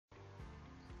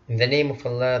In the name of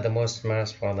Allah, the most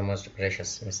merciful, the most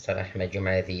gracious, Mr. Ahmed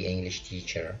Jum'a, the English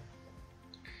teacher.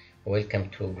 Welcome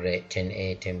to grade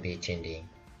 10A, 10B, 10D.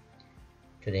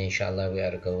 Today, inshallah, we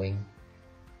are going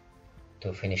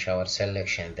to finish our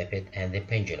selection, the pit and the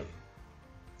pendulum.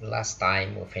 Last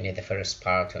time we finished the first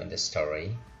part of the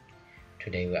story.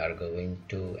 Today we are going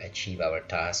to achieve our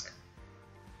task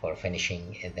for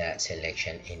finishing the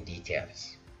selection in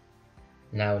details.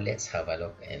 Now let's have a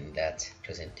look in that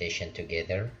presentation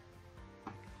together.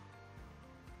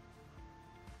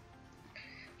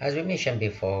 As we mentioned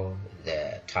before,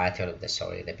 the title of the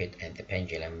story, The Pit and the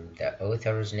Pendulum, the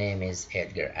author's name is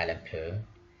Edgar Allan Poe,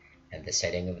 and the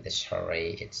setting of the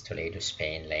story is Toledo,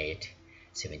 Spain, late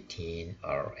 17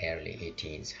 or early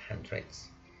 1800s.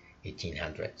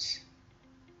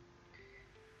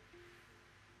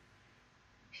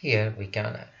 Here we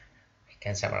can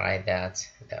summarize that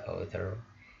the author,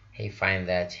 he finds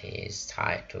that he is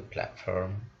tied to a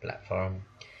platform,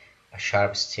 a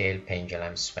sharp steel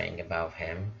pendulum swing above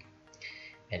him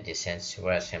and descends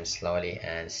towards him slowly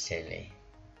and steadily.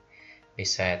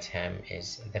 Beside him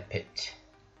is the pit,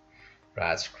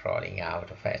 rats crawling out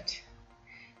of it.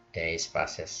 Days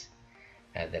passes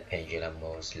and the pendulum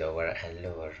moves lower and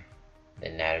lower. The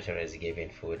narrator is given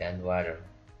food and water.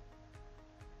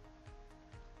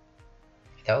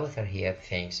 The author here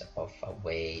thinks of a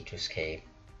way to escape.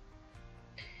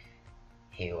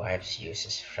 He wipes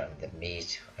juices from the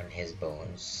meat on his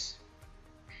bones.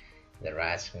 The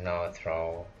rats gnaw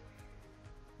through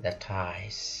the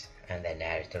ties, and the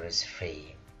narrator is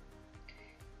free.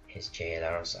 His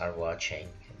jailers are watching,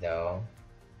 though.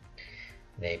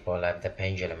 They pull up the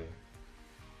pendulum.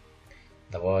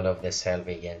 The wall of the cell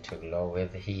begins to glow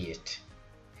with heat.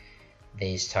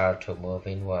 They start to move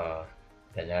inward.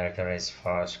 The narrator is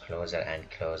forced closer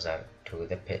and closer to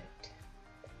the pit.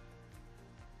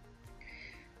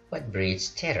 What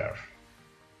breeds terror?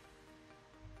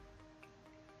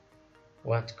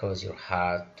 What causes your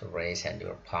heart to race and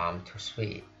your palm to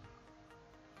sweat?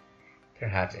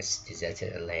 Perhaps it's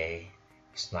deserted LA,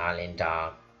 snarling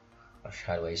dog, or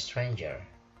shadowy stranger.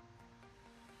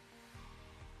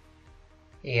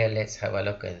 Here let's have a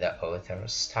look at the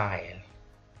author's style.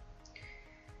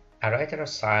 A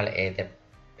writer's style is the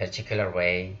particular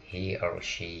way he or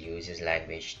she uses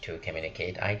language to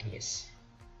communicate ideas.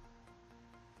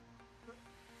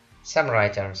 Some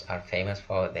writers are famous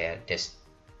for their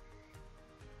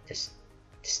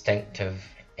distinctive,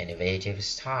 innovative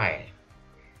style.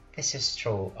 This is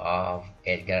true of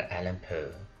Edgar Allan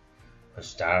Poe,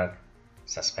 whose dark,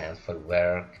 suspenseful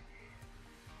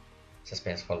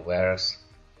works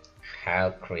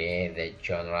helped create the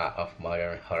genre of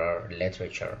modern horror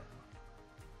literature.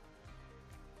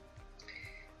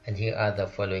 And here are the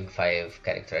following 5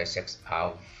 characteristics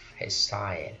of his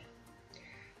style.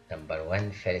 Number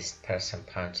 1, first-person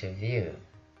point of view,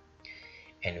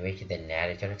 in which the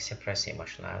narrator expresses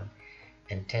emotional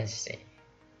intensity,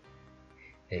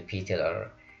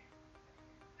 repeated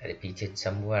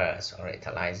some words or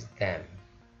italicized them.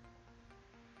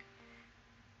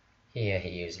 Here he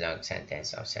used long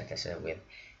sentences or sentences with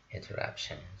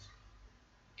interruptions.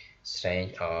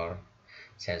 Strange or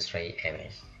sensory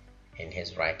image. In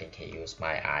his writing he used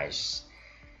my eyes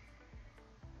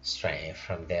straying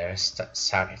from their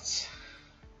sockets.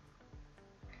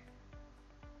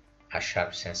 A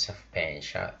sharp sense of pain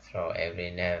shot through every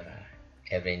nerve.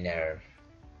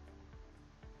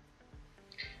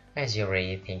 As you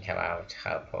read, think about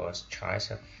how Poe's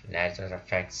choice of narrator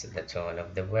affects the tone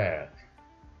of the work.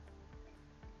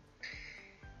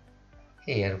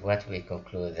 Here, what we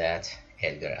conclude that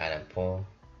Edgar Allan Poe,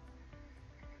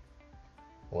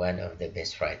 one of the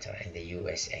best writers in the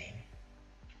USA.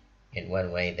 In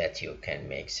one way that you can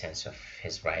make sense of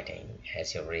his writing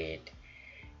as you read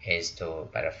is to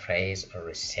paraphrase or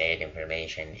restate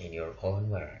information in your own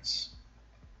words.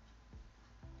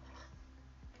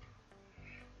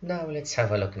 Now let's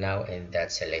have a look now in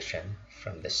that selection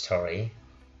from the story.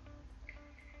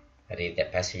 Read the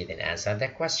passage and answer the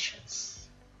questions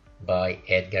by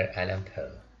Edgar Allan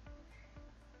Poe.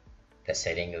 The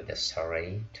setting of the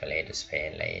story, Toledo,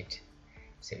 Spain, late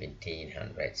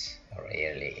 1700s or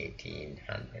early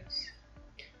 1800s.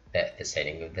 The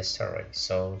setting of the story.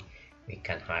 So we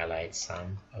can highlight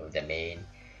some of the main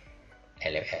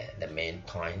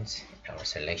points in our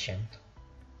selection,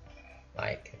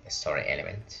 like the story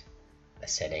element, the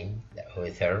setting, the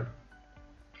author.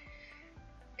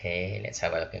 Okay, let's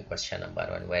have a look in question number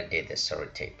 1. Where did the story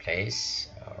take place?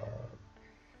 Or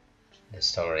the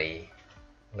story,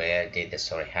 where did the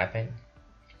story happen?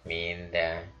 It means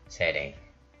the setting.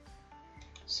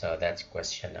 So that's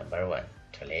question number 1,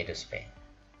 Toledo, Spain.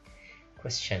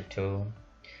 Question 2,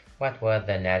 What was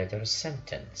the narrator's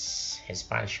sentence? His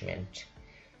punishment.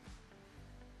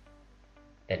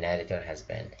 The narrator has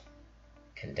been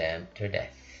condemned to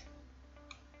death.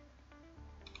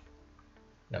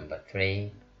 Number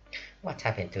 3. What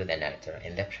happened to the narrator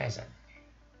in the present?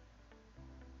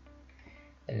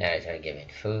 The narrator given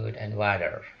food and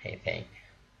water, I think.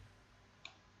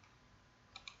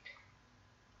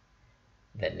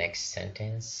 The next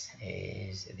sentence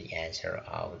is the answer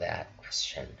of that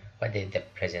question. What did the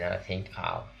prisoner think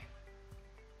of?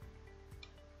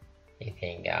 He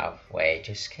think of way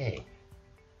to escape.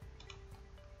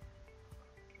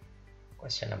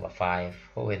 Question number 5.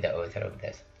 Who is the author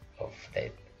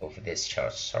of this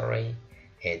short story?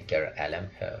 Edgar Allan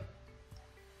Poe.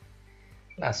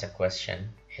 Last question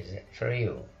is for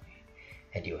you,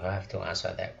 and you have to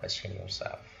answer that question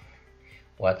yourself.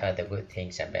 What are the good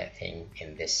things and bad things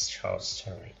in this short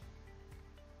story?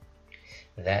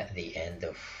 That's the end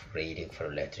of reading for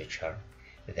literature,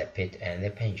 The Pit and the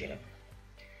Pendulum.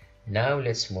 Now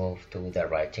let's move to the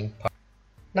writing part.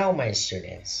 Now my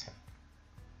students,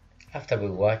 after we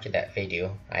watch that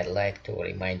video, I'd like to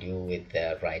remind you with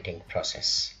the writing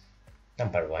process.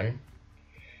 Number 1,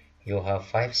 you have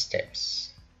 5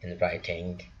 steps in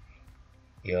writing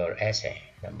your essay.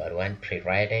 Number 1,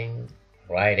 pre-writing,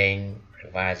 writing,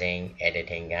 revising,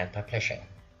 editing, and publishing.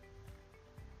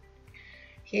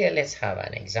 Here let's have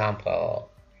an example.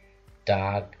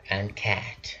 Dog and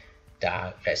cat.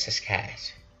 Dog versus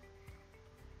cat.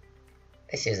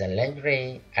 This is a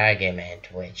lengthy argument.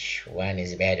 Which one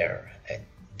is better, a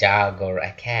dog or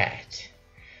a cat?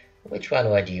 Which one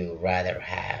would you rather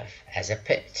have as a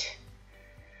pet?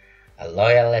 A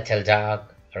loyal little dog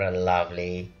or a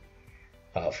lovely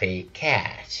puffy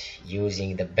cat?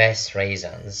 Using the best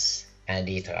reasons and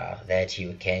detail that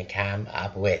you can come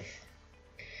up with.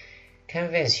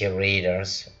 Convince your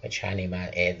readers which animal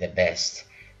is the best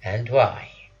and why.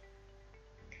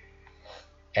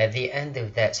 At the end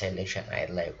of that selection, I'd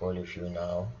like all of you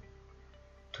now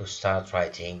to start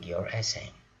writing your essay.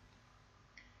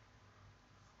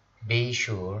 Be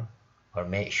sure or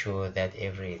make sure that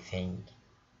everything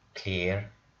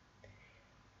clear.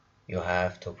 You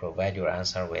have to provide your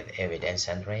answer with evidence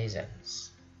and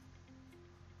reasons.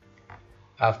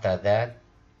 After that,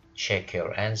 check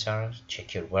your answers,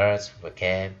 check your words,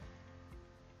 vocab.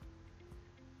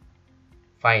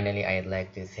 Finally, I'd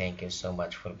like to thank you so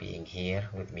much for being here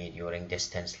with me during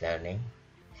distance learning.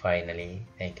 Finally,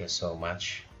 thank you so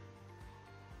much.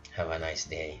 Have a nice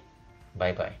day.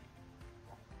 Bye-bye.